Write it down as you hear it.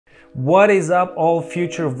What is up, all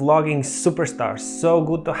future vlogging superstars? So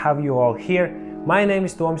good to have you all here. My name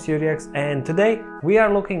is SONY and today we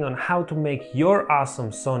are looking on how to make your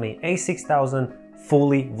awesome Sony a6000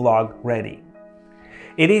 fully vlog ready.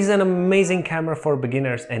 It is an amazing camera for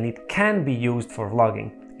beginners and it can be used for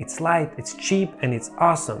vlogging. It's light, it's cheap and it's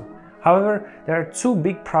awesome. However, there are two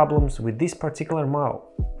big problems with this particular model.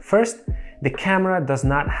 First, the camera does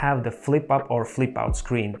not have the flip up or flip out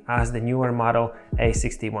screen as the newer model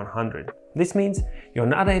a6100. This means you're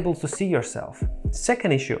not able to see yourself.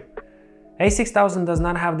 Second issue, a6000 does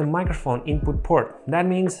not have the microphone input port. That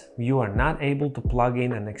means you are not able to plug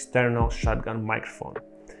in an external shotgun microphone.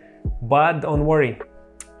 But don't worry,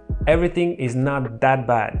 everything is not that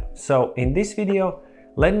bad. So in this video,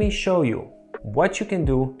 let me show you what you can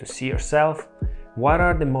do to see yourself, what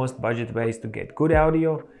are the most budget ways to get good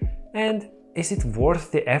audio, and is it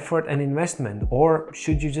worth the effort and investment, or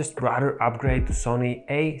should you just rather upgrade to Sony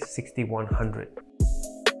a6100?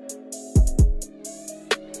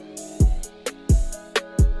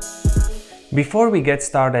 Before we get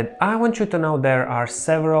started, I want you to know there are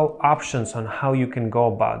several options on how you can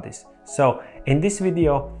go about this. So in this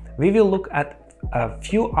video, we will look at a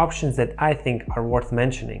few options that I think are worth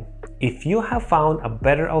mentioning. If you have found a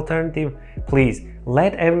better alternative, please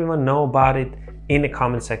let everyone know about it in the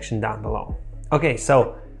comment section down below. Okay,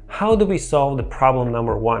 so how do we solve the problem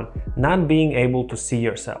number one, not being able to see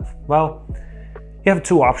yourself? Well, you have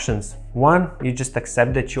two options. One, you just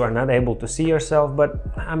accept that you are not able to see yourself, but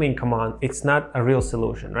I mean, come on, it's not a real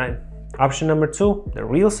solution, right? Option number two, the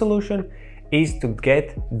real solution, is to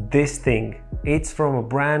get this thing. It's from a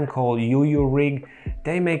brand called Rig.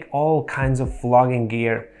 They make all kinds of vlogging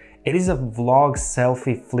gear. It is a vlog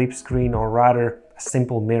selfie flip screen, or rather a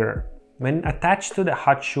simple mirror. When attached to the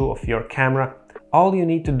hot shoe of your camera, all you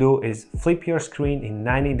need to do is flip your screen in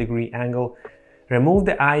 90-degree angle, remove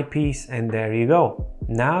the eyepiece, and there you go.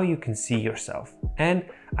 Now you can see yourself. And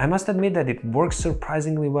I must admit that it works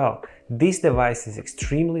surprisingly well. This device is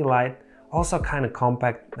extremely light, also kind of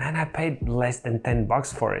compact, and I paid less than 10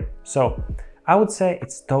 bucks for it. So I would say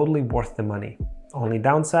it's totally worth the money. Only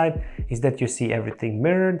downside is that you see everything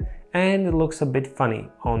mirrored and it looks a bit funny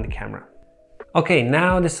on the camera. Okay,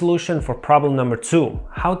 now the solution for problem number two,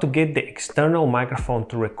 how to get the external microphone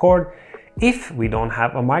to record if we don't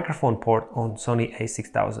have a microphone port on Sony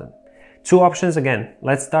a6000. Two options again.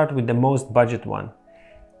 Let's start with the most budget one.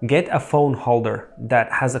 Get a phone holder that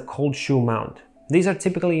has a cold shoe mount. These are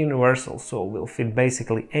typically universal, so will fit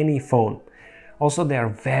basically any phone. Also, they are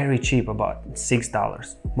very cheap, about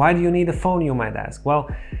 $6. Why do you need a phone, you might ask? Well,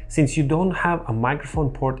 since you don't have a microphone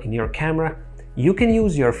port in your camera, you can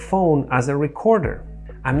use your phone as a recorder.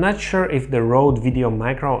 I'm not sure if the Rode Video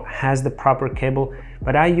Micro has the proper cable,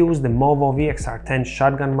 but I use the Movo VXR10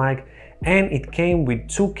 shotgun mic, and it came with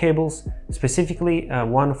two cables, specifically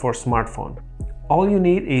one for smartphone. All you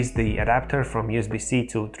need is the adapter from USB-C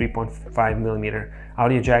to 3.5mm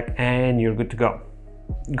audio jack and you're good to go.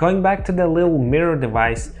 Going back to the little mirror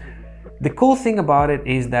device, the cool thing about it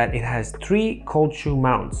is that it has three cold shoe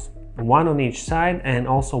mounts, one on each side and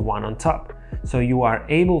also one on top. So you are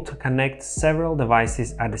able to connect several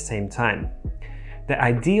devices at the same time. The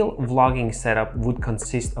ideal vlogging setup would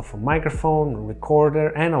consist of a microphone, recorder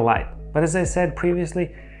and a light. But as I said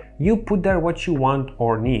previously, you put there what you want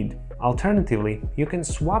or need. Alternatively, you can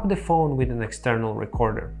swap the phone with an external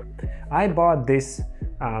recorder. I bought this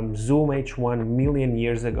Zoom H1 million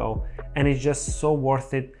years ago and it's just so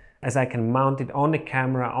worth it, as I can mount it on the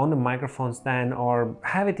camera, on the microphone stand, or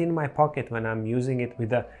have it in my pocket when I'm using it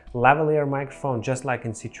with a lavalier microphone, just like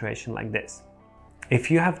in situation like this.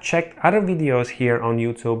 If you have checked other videos here on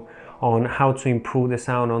YouTube on how to improve the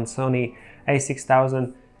sound on Sony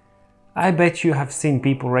a6000, I bet you have seen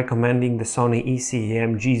people recommending the Sony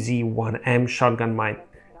ECM GZ1M shotgun mic.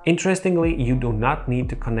 Interestingly, you do not need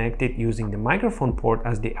to connect it using the microphone port,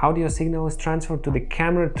 as the audio signal is transferred to the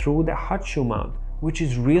camera through the hot shoe mount, which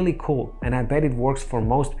is really cool, and I bet it works for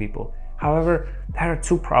most people. However, there are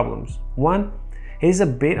two problems. One, it is a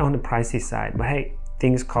bit on the pricey side, but hey,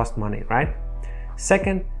 things cost money, right?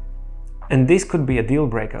 Second, and this could be a deal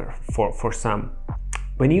breaker for some,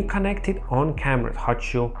 when you connect it on camera's hot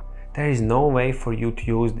shoe, there is no way for you to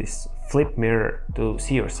use this flip mirror to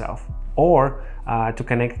see yourself, or to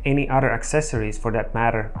connect any other accessories for that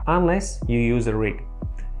matter, unless you use a rig.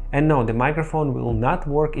 And no, the microphone will not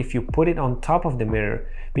work if you put it on top of the mirror,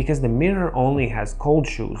 because the mirror only has cold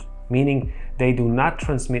shoes, meaning they do not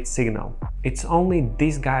transmit signal. It's only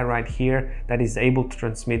this guy right here that is able to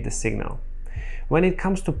transmit the signal. When it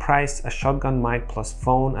comes to price, a shotgun mic plus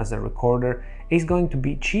phone as a recorder is going to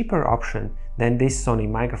be a cheaper option than this Sony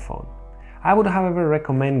microphone. I would however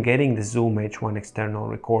recommend getting the Zoom H1 external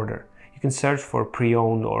recorder. You can search for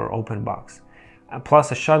pre-owned or open box,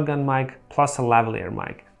 plus a shotgun mic, plus a lavalier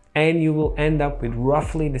mic, and you will end up with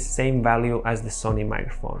roughly the same value as the Sony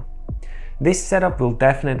microphone. This setup will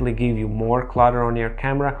definitely give you more clutter on your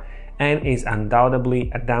camera and is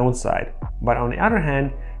undoubtedly a downside, but on the other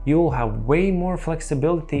hand, you will have way more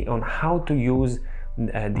flexibility on how to use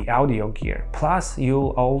the audio gear. Plus,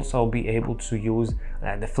 you'll also be able to use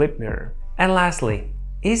the flip mirror. And lastly,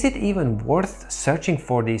 is it even worth searching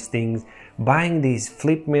for these things, buying these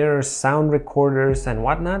flip mirrors, sound recorders and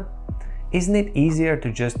whatnot? Isn't it easier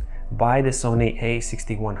to just buy the Sony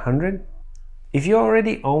a6100? If you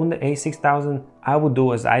already own the a6000, I would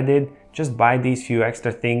do as I did, just buy these few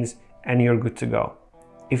extra things and you're good to go.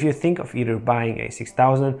 If you think of either buying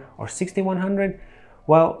a6000 or 6100,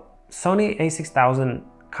 well, Sony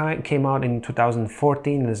a6000 came out in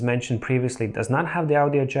 2014 and as mentioned previously does not have the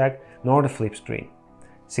audio jack nor the flip screen.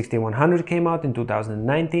 6100 came out in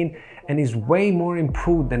 2019 and is way more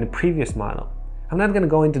improved than the previous model. I'm not going to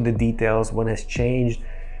go into the details what has changed,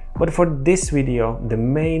 but for this video the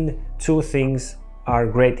main two things are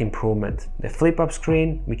great improvement: the flip up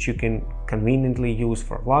screen, which you can conveniently use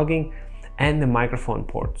for vlogging, and the microphone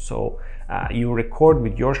port, so you record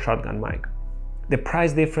with your shotgun mic. The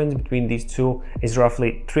price difference between these two is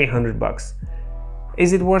roughly 300 bucks.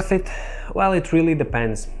 Is it worth it? Well, it really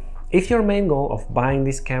depends. If your main goal of buying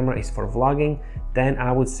this camera is for vlogging, then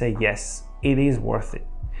I would say yes, it is worth it.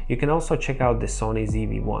 You can also check out the Sony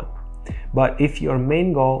ZV-1. But if your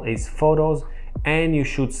main goal is photos and you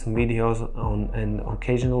shoot some videos and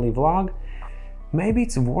occasionally vlog, maybe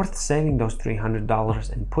it's worth saving those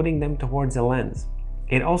 $300 and putting them towards a lens.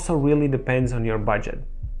 It also really depends on your budget.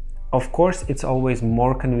 Of course, it's always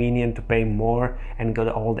more convenient to pay more and get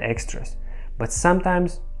all the extras, but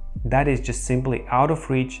sometimes that is just simply out of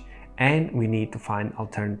reach and we need to find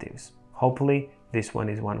alternatives. Hopefully, this one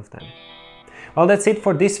is one of them. Well, that's it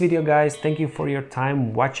for this video, guys. Thank you for your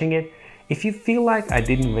time watching it. If you feel like I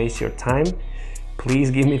didn't waste your time, please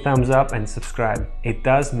give me a thumbs up and subscribe. It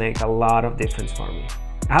does make a lot of difference for me.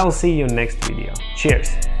 I'll see you next video.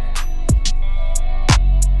 Cheers!